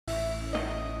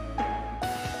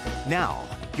Now,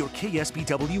 your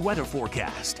KSBW weather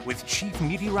forecast with Chief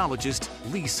Meteorologist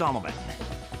Lee Solomon.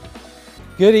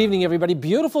 Good evening, everybody.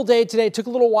 Beautiful day today. Took a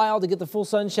little while to get the full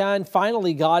sunshine.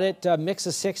 Finally got it. Mix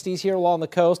of 60s here along the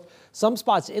coast. Some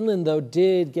spots inland, though,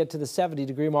 did get to the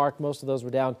 70-degree mark. Most of those were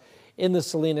down in the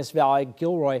Salinas Valley.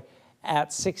 Gilroy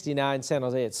at 69, San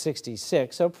Jose at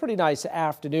 66. So pretty nice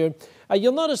afternoon.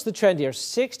 You'll notice the trend here.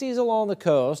 60s along the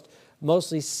coast,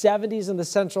 mostly 70s in the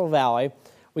Central Valley.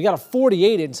 We got a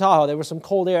 48 in Tahoe. There was some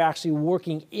cold air actually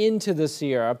working into the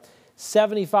Sierra.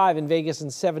 75 in Vegas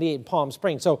and 78 in Palm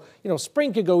Springs. So,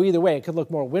 spring could go either way. It could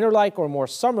look more winter-like or more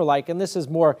summer-like, and this is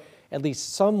more, at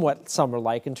least somewhat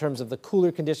summer-like in terms of the cooler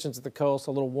conditions at the coast,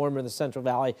 a little warmer in the Central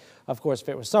Valley. Of course, if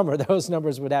it was summer, those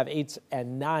numbers would have 8s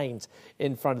and 9s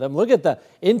in front of them. Look at the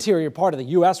interior part of the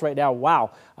U.S. right now.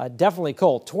 Wow, definitely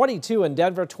cold. 22 in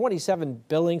Denver, 27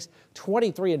 Billings,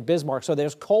 23 in Bismarck. So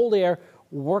there's cold air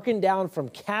working down from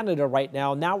Canada right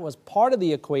now, and that was part of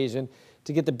the equation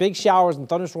to get the big showers and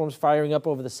thunderstorms firing up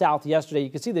over the south yesterday. You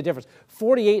can see the difference.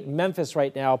 48 in Memphis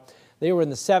right now. They were in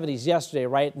the 70s yesterday,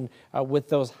 right? And with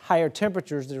those higher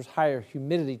temperatures, there's higher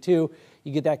humidity too.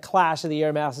 You get that clash of the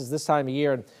air masses this time of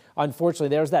year. And unfortunately,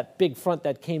 there's that big front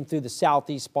that came through the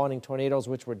southeast, spawning tornadoes,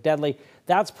 which were deadly.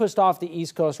 That's pushed off the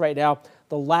East Coast right now.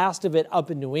 The last of it up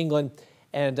in New England,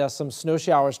 and some snow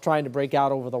showers trying to break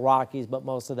out over the Rockies, but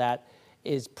most of that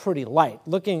is pretty light.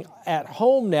 Looking at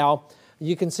home now,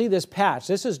 you can see this patch.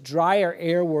 This is drier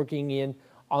air working in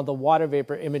on the water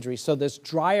vapor imagery. So this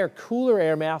drier, cooler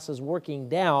air mass is working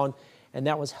down, and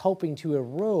that was helping to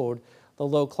erode the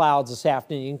low clouds this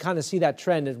afternoon. You can kind of see that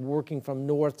trend is working from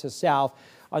north to south.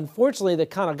 Unfortunately, they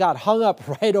kind of got hung up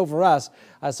right over us,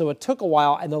 so it took a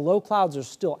while, and the low clouds are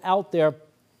still out there,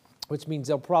 which means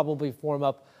they'll probably form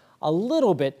up a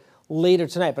little bit later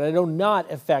tonight, but I do not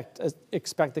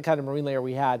expect the kind of marine layer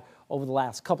we had over the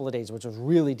last couple of days, which was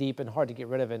really deep and hard to get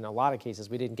rid of. In a lot of cases,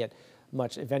 we didn't get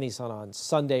much, if any, sun on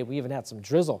Sunday. We even had some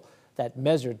drizzle that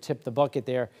tipped the bucket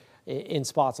there in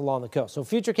spots along the coast. So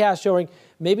futurecast showing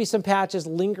maybe some patches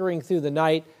lingering through the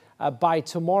night. By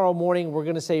tomorrow morning, we're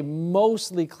going to say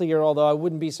mostly clear, although I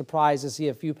wouldn't be surprised to see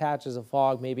a few patches of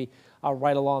fog maybe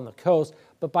right along the coast.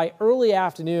 But by early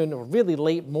afternoon or really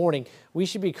late morning, we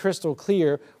should be crystal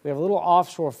clear. We have a little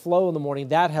offshore flow in the morning.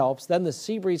 That helps. Then the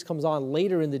sea breeze comes on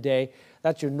later in the day.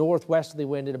 That's your northwesterly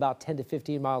wind at about 10 to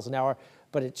 15 miles an hour,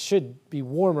 but it should be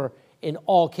warmer in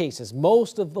all cases.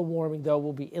 Most of the warming, though,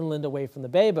 will be inland away from the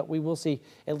bay, but we will see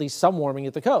at least some warming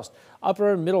at the coast.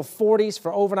 Upper and middle 40s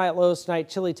for overnight lows tonight,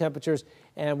 chilly temperatures,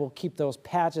 and we'll keep those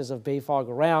patches of bay fog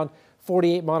around.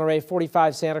 48 Monterey,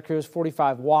 45 Santa Cruz,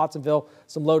 45 Watsonville,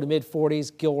 some low to mid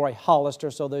 40s, Gilroy, Hollister,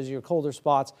 so those are your colder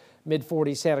spots, mid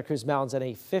 40s, Santa Cruz Mountains, and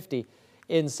a 50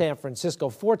 in San Francisco.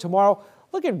 For tomorrow,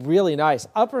 looking really nice,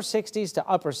 upper 60s to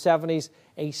upper 70s,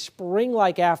 a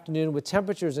spring-like afternoon with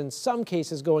temperatures in some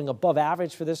cases going above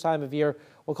average for this time of year.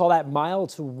 We'll call that mild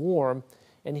to warm,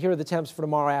 and here are the temps for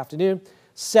tomorrow afternoon.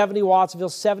 70 Watsonville,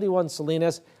 71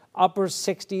 Salinas, upper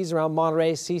 60s around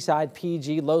Monterey, Seaside,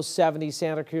 PG, low 70s,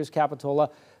 Santa Cruz, Capitola,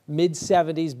 mid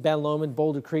 70s, Ben Lomond,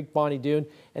 Boulder Creek, Bonnie Doon,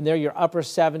 and there your upper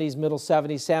 70s, middle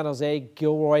 70s, San Jose,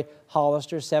 Gilroy,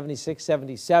 Hollister, 76,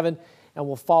 77, and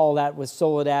we'll follow that with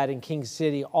Soledad and King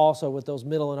City also with those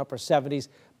middle and upper 70s.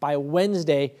 By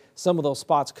Wednesday, some of those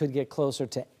spots could get closer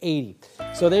to 80.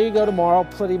 So there you go tomorrow,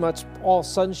 pretty much all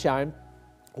sunshine.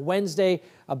 Wednesday,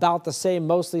 about the same,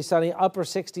 mostly sunny, upper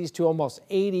 60s to almost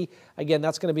 80. Again,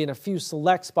 that's going to be in a few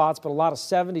select spots, but a lot of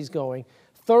 70s going.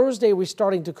 Thursday, we're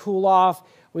starting to cool off.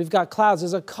 We've got clouds.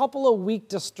 There's a couple of weak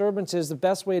disturbances, the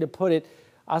best way to put it.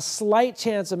 A slight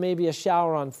chance of maybe a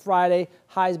shower on Friday,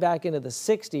 highs back into the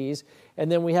 60s.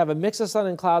 And then we have a mix of sun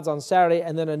and clouds on Saturday,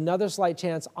 and then another slight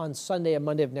chance on Sunday and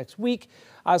Monday of next week.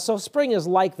 So spring is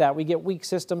like that. We get weak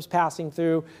systems passing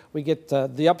through. We get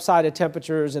the upside of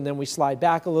temperatures, and then we slide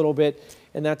back a little bit,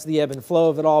 and that's the ebb and flow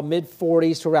of it all. Mid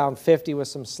 40s to around 50 with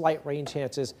some slight rain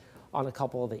chances on a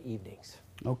couple of the evenings.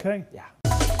 Okay. Yeah.